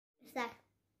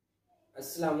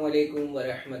Assalamu alaikum wa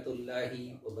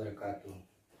rahmatullahi wa barakatuh.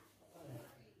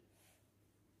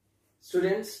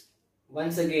 Students,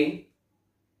 once again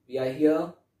we are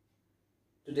here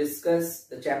to discuss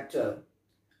the chapter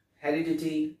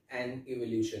Heredity and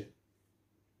Evolution.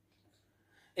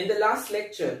 In the last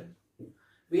lecture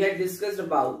we had discussed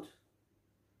about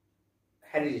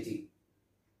heredity,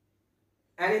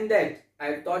 and in that I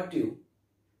have taught you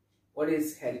what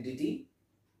is heredity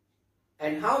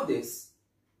and how this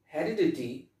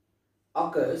heredity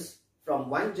occurs from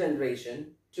one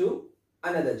generation to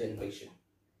another generation,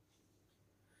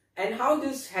 and how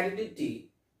this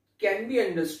heredity can be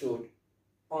understood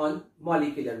on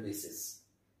molecular basis.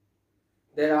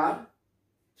 There are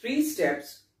 3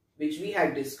 steps which we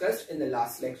had discussed in the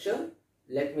last lecture.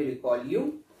 Let me recall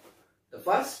you. The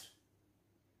first,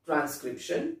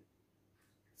 transcription.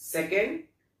 Second,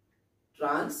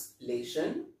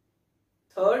 translation.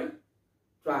 Third,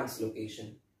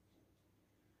 translocation.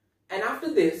 And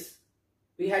after this,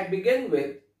 we had begun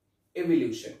with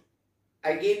evolution.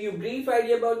 I gave you brief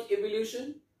idea about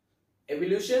evolution.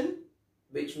 Evolution,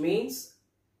 which means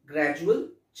gradual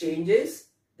changes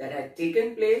that had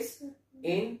taken place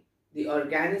in the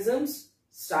organisms,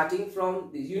 starting from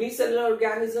the unicellular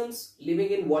organisms living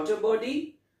in water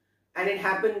body, and it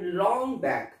happened long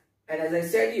back. And as I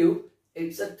said you,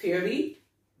 it's a theory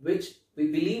which we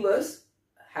believers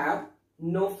have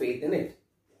no faith in it.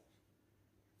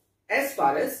 As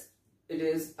far as it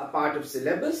is a part of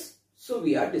syllabus, so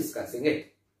we are discussing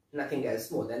it. Nothing else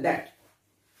more than that.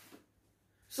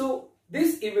 So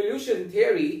this evolution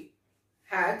theory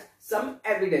had some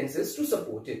evidences to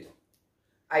support it.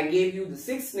 I gave you the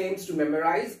 6 names to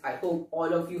memorize. I hope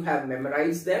all of you have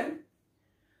memorized them.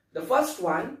 The first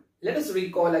one, let us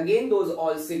recall again those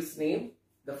all 6 names.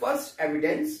 The first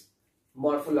evidence,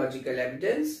 morphological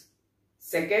evidence.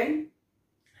 Second,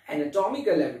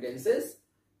 anatomical evidences.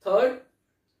 Third,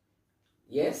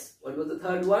 yes, what was the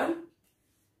third one?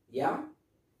 Yeah,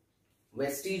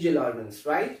 vestigial organs,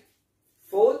 right?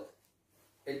 Fourth,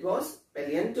 it was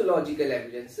paleontological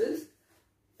evidences.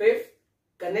 Fifth,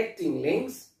 connecting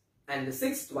links. And the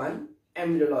 6th one,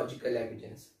 embryological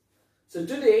evidence. So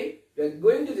today, we are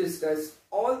going to discuss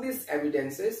all these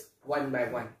evidences one by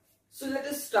one. So let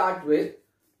us start with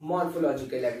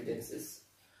morphological evidences.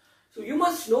 So you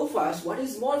must know first what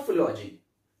is morphology.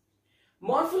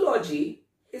 Morphology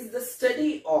is the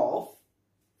study of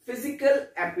physical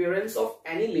appearance of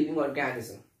any living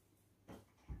organism.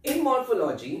 In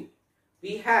morphology,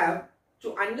 we have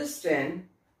to understand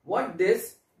what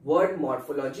this word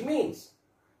morphology means.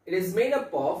 It is made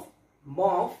up of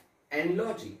morph and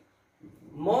logy.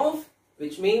 Morph,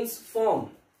 which means form,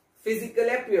 physical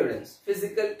appearance,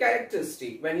 physical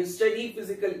characteristic. When you study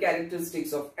physical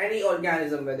characteristics of any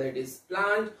organism, whether it is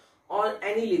plant or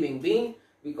any living being,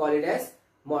 we call it as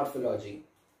morphology.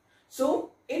 So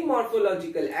in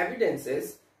morphological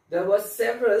evidences, there were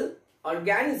several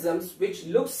organisms which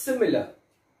look similar.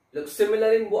 Look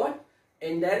similar in what?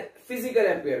 In their physical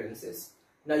appearances.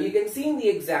 Now you can see in the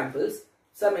examples,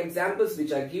 some examples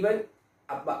which are given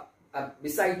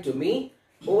beside to me.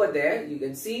 Over there you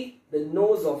can see the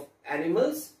nose of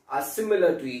animals are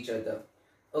similar to each other.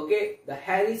 Okay, the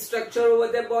hairy structure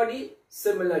over their body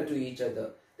similar to each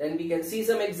other. Then we can see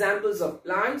some examples of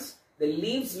plants. The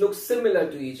leaves look similar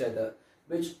to each other,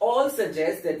 which all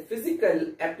suggest that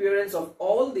physical appearance of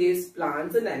all these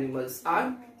plants and animals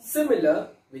are similar,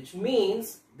 which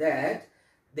means that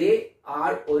they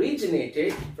are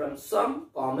originated from some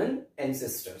common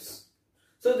ancestors.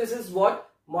 So this is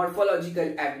what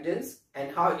morphological evidence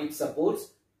and how it supports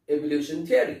evolution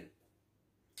theory.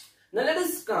 Now let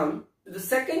us come to the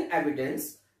second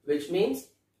evidence, which means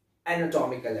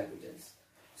anatomical evidence.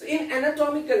 So in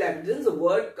anatomical evidence, the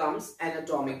word comes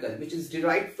anatomical, which is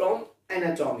derived from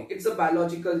anatomic. It's a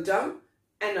biological term,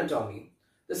 anatomy.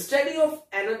 The study of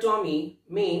anatomy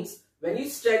means when you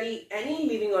study any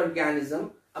living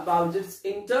organism about its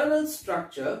internal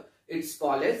structure, it's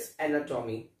called as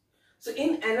anatomy. So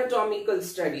in anatomical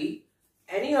study,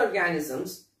 any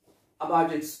organisms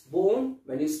about its bone,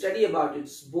 when you study about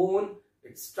its bone,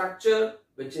 its structure,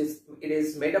 which is it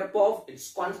is made up of,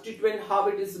 its constituent, how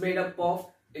it is made up of,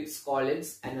 it's called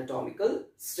its anatomical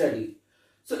study.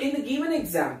 So in the given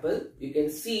example, you can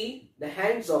see the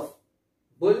hands of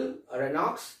bull or an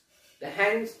ox, the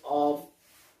hands of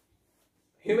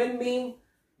human being,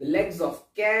 the legs of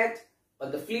cat or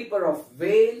the flipper of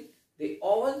whale. They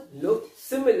all look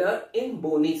similar in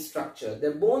bony structure.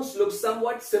 Their bones look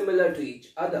somewhat similar to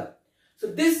each other. So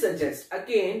this suggests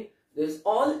again,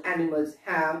 all animals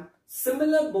have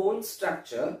similar bone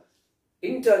structure,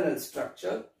 internal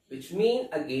structure, which mean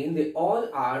again they all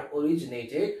are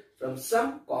originated from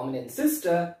some common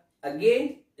ancestor.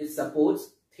 Again, it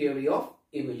supports theory of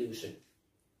evolution.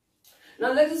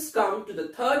 Now let us come to the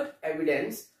third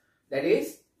evidence, that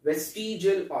is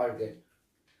vestigial organ.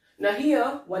 Now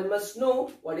here one must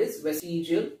know what is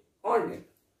vestigial organ.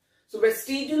 So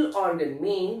vestigial organ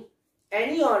mean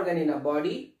any organ in a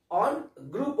body or a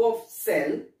group of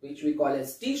cell which we call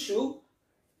as tissue,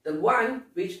 the one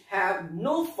which have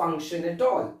no function at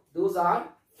all. Those are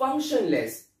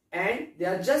functionless and they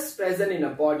are just present in a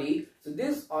body. So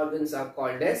these organs are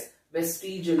called as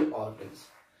vestigial organs.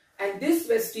 And this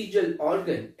vestigial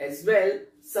organ as well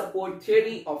support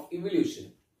theory of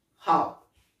evolution. How?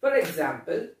 For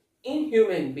example, in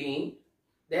human being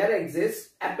there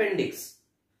exists appendix.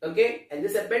 Okay, and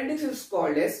this appendix is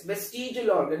called as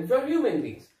vestigial organ for human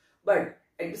beings. But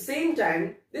at the same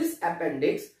time, this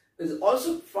appendix is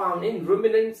also found in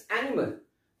ruminant animal.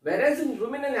 Whereas in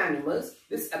ruminant animals,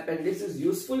 this appendix is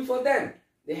useful for them.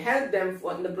 They help them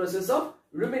in the process of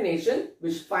rumination,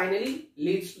 which finally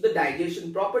leads to the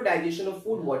digestion, proper digestion of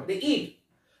food what they eat.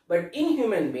 But in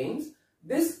human beings,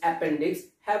 this appendix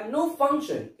have no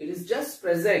function. It is just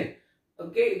present.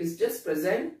 Okay, it is just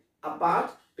present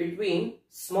apart between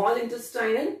small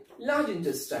intestine and large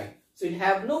intestine. So it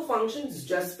have no function, it's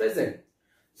just present.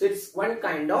 So it's one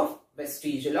kind of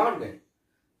vestigial organ.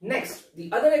 Next,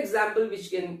 the other example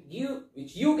which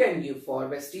you can give for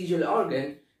vestigial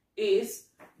organ is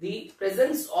the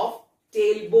presence of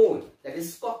tailbone, that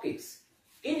is coccyx.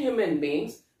 In human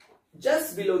beings,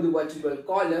 just below the vertebral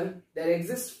column, there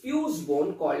exists fused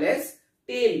bone called as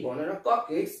tailbone or a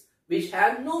coccyx, which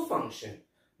have no function.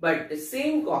 But the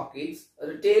same coccyx or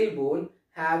the tailbone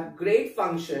have great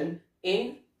function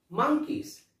in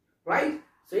monkeys, right?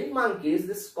 So in monkeys,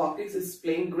 this coccyx is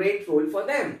playing great role for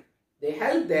them. They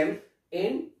help them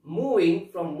in moving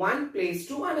from one place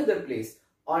to another place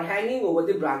or hanging over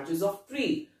the branches of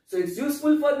tree. So it's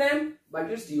useful for them,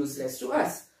 but it's useless to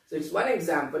us. So it's one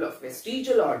example of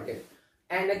vestigial organ.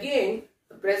 And again,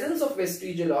 the presence of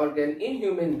vestigial organ in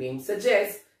human beings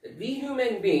suggests that we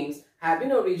human beings have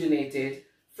been originated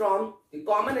from the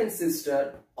common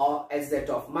ancestor or as that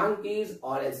of monkeys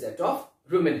or as that of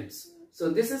ruminants. So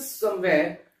this is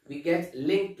somewhere we get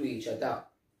linked to each other.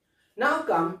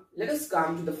 Now let us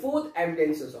come to the fourth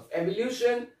evidences of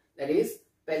evolution, that is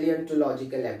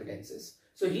paleontological evidences.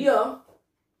 So here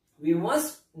we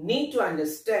must need to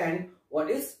understand what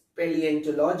is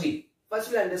paleontology.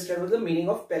 First we'll understand what the meaning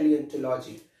of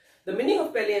paleontology. The meaning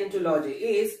of paleontology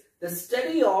is the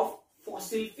study of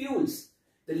fossil fuels,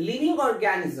 the living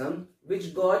organism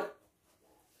which got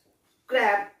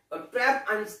trapped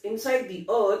inside the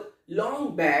earth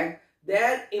long back.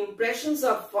 Their impressions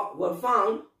were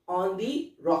found on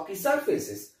the rocky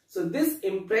surfaces. So these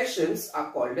impressions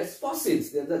are called as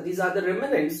fossils. These are the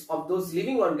remnants of those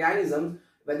living organisms,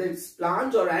 whether it's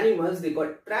plants or animals. They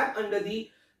got trapped under the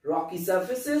rocky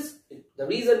surfaces. The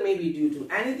reason may be due to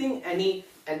any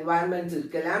environmental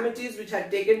calamities which had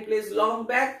taken place long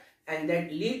back, and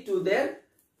that lead to their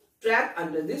trap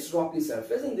under this rocky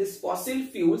surface. And these fossil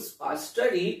fuels are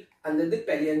studied under the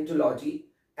paleontology.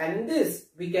 And in this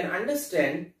we can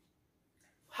understand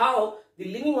how the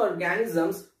living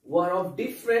organisms were of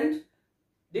different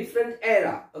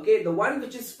era. Okay, the one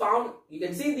which is found, you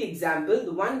can see the example,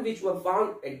 the one which were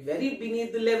found at very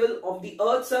beneath the level of the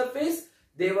earth's surface,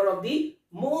 they were of the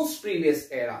most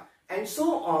previous era, and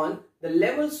so on. The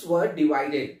levels were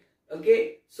divided.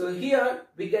 Okay, so here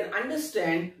we can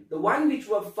understand the one which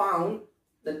were found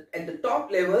that at the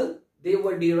top level, they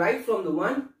were derived from the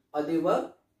one, or they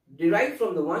were derived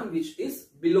from the one which is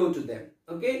below to them.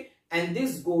 Okay, and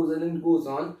this goes on and goes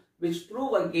on, which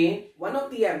prove again one of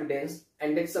the evidence,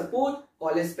 and that support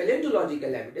called as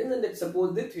paleontological evidence, and that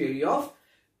supports the theory of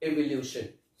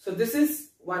evolution. So this is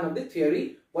one of the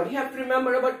theory. What you have to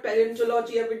remember about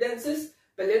paleontology evidences?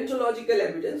 Paleontological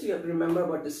evidence, you have to remember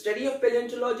about the study of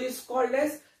paleontology is called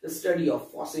as the study of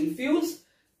fossil fuels.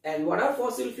 And what are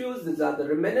fossil fuels? These are the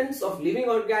remnants of living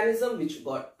organisms which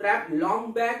got trapped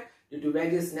long back due to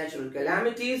various natural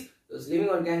calamities. Those living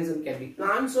organisms can be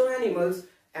plants or animals,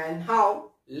 and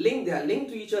how they are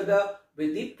linked to each other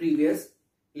with the previous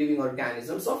living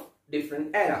organisms of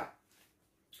different era.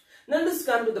 Now let's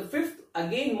come to the fifth,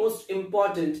 again most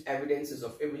important evidences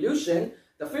of evolution.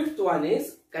 The fifth one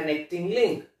is connecting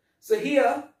link. So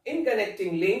here in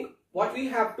connecting link, what we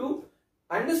have to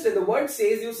understand, the word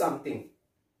says you something.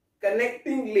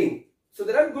 Connecting link. So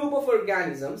there are a group of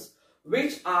organisms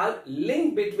which are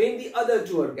linked between the other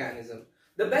two organisms.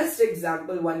 The best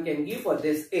example one can give for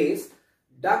this is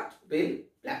duck-bill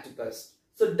platypus.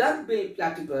 So duck-bill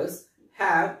platypus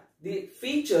have the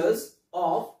features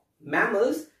of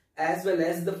mammals as well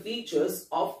as the features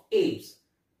of apes,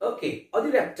 okay, or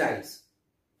the reptiles.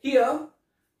 Here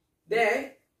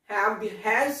they have the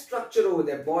hair structure over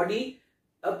their body,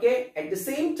 okay, at the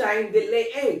same time they lay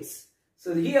eggs.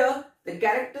 So here the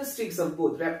characteristics of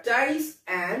both reptiles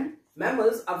and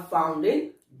mammals are found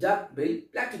in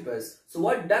duck-billed platypus. So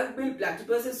what duck-billed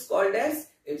platypus is called as?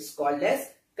 It's called as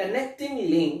connecting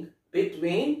link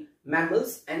between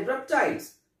mammals and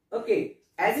reptiles, okay,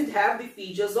 as it have the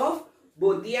features of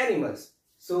both the animals.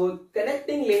 So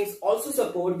connecting links also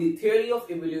support the theory of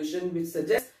evolution, which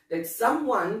suggests that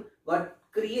someone got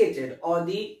created or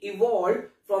the evolved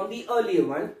from the earlier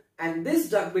one, and this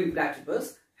duck-billed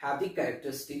platypus have the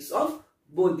characteristics of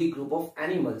both the group of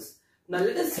animals. Now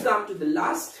let us come to the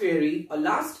last theory or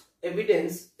last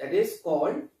evidence, that is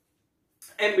called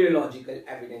embryological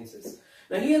evidences.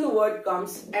 Now here the word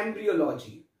comes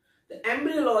embryology. The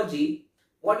embryology,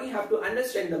 what you have to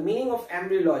understand, the meaning of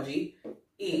embryology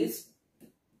is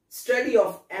study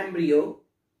of embryo.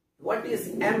 What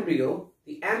is embryo?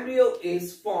 The embryo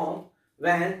is formed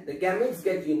when the gametes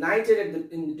get united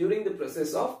during the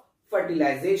process of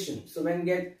fertilization. So when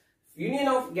union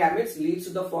of gametes leads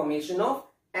to the formation of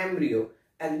embryo,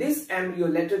 and this embryo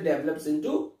later develops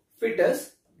into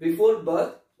fetus. Before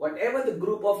birth, whatever the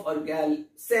group of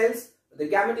cells, the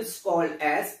gamete is called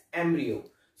as embryo.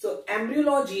 So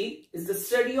embryology is the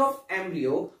study of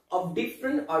embryo of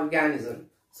different organisms.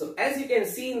 So as you can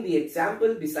see in the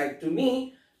example beside to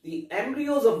me, the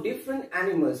embryos of different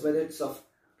animals, whether it's of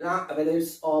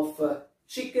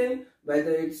chicken,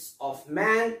 whether it's of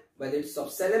man, whether it's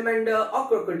of salamander or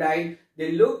crocodile,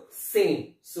 they look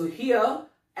same. So here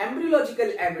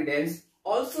embryological evidence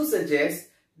also suggests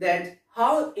that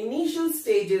how initial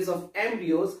stages of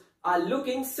embryos are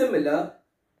looking similar.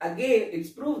 Again, it's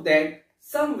proved that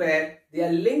somewhere they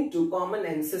are linked to common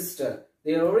ancestor.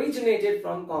 They originated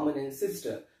from common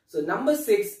ancestor. So number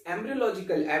 6,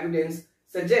 embryological evidence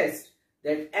suggests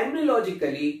that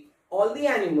embryologically all the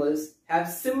animals have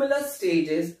similar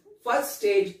stages, first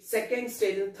stage, second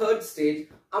stage and third stage.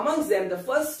 Amongst them, the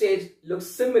first stage looks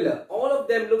similar. All of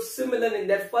them look similar in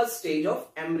their first stage of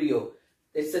embryo.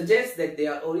 It suggests that they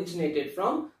are originated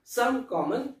from some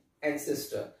common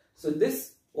ancestor. So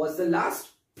this was the last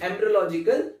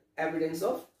embryological evidence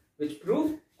of which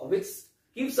prove or which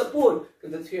gives support to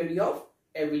the theory of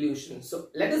evolution. So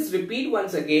let us repeat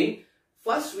once again.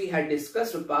 First we had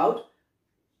discussed about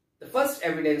the first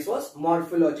evidence was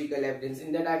morphological evidence.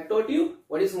 In that I have taught you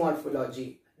what is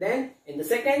morphology. Then in the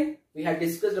second we had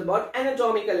discussed about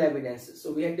anatomical evidences.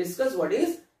 So we had discussed what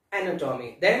is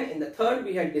anatomy. Then in the third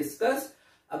we had discussed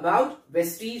about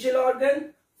vestigial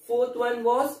organ. Fourth one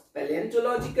was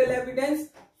paleontological evidence.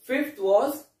 Fifth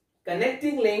was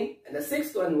connecting link, and the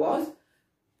sixth one was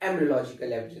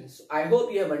embryological evidence. So I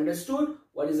hope you have understood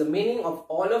what is the meaning of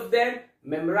all of them.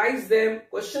 Memorize them,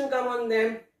 question come on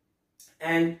them,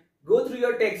 and go through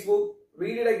your textbook,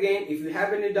 read it again. If you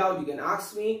have any doubt, you can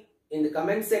ask me in the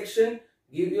comment section.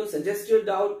 Suggest your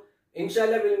doubt.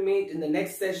 Inshallah, we'll meet in the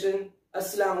next session.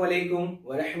 Assalamu alaikum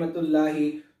wa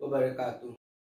rahmatullahi wa barakatuh.